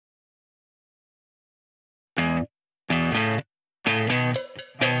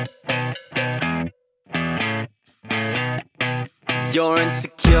You're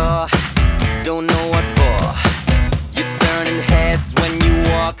insecure, don't know what for. You're turning heads when you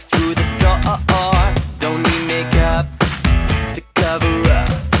walk through the door. Don't need makeup to cover up.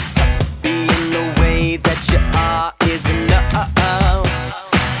 Being the way that you are is enough.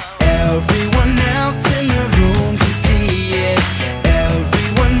 Everyone else in the room can see it,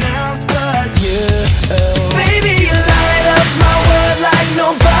 everyone else but you. Baby, you light up my world like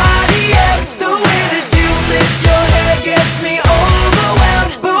nobody else. The way that you flip your hair gets me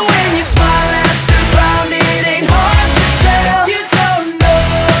overwhelmed. But when you smile at the ground, it ain't hard to tell. You don't know,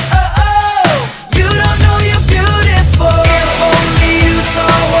 you don't know you're beautiful. If only you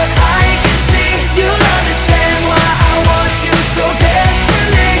saw what I can see, you'll understand why I want you so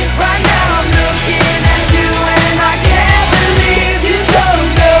desperately. Right now I'm looking at you and I can't believe you don't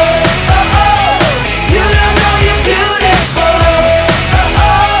know, you don't know you're beautiful.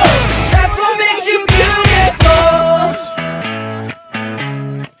 That's what makes you beautiful.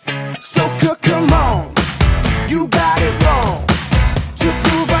 So come on, you got it wrong. To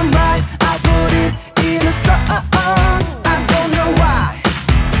prove I'm right, I put it in a song. I don't know why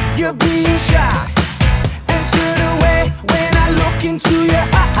you're being shy and turn away when I look into your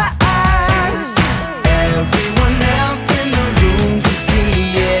eyes. Everyone else in the room can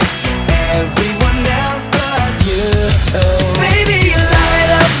see it, everyone else but you. Baby, you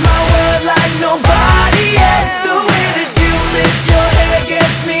light up my world like nobody else. The way that you flip your hair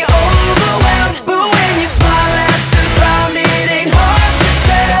gets me overwhelmed. But when you smile at the ground, it ain't hard to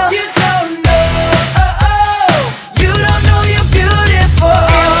tell. You don't know, you don't know you're beautiful.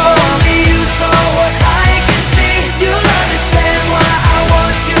 If only you saw what I can see, you'll understand why I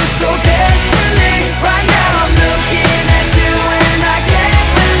want you so desperately. Right now I'm looking at you and I can't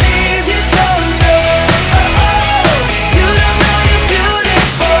believe you don't know, you don't know you're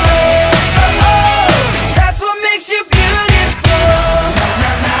beautiful. That's what makes you beautiful.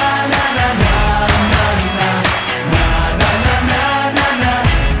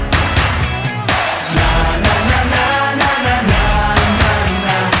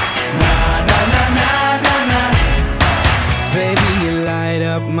 Baby, you light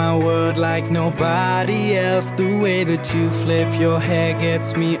up my world like nobody else. The way that you flip your hair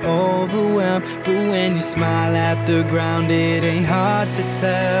gets me overwhelmed. But when you smile at the ground, it ain't hard to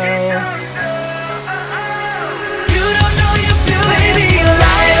tell. You don't know you're beautiful. Baby, you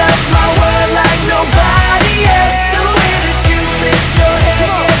light up my world like nobody else. The way that you flip your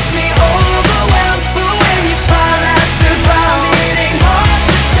hair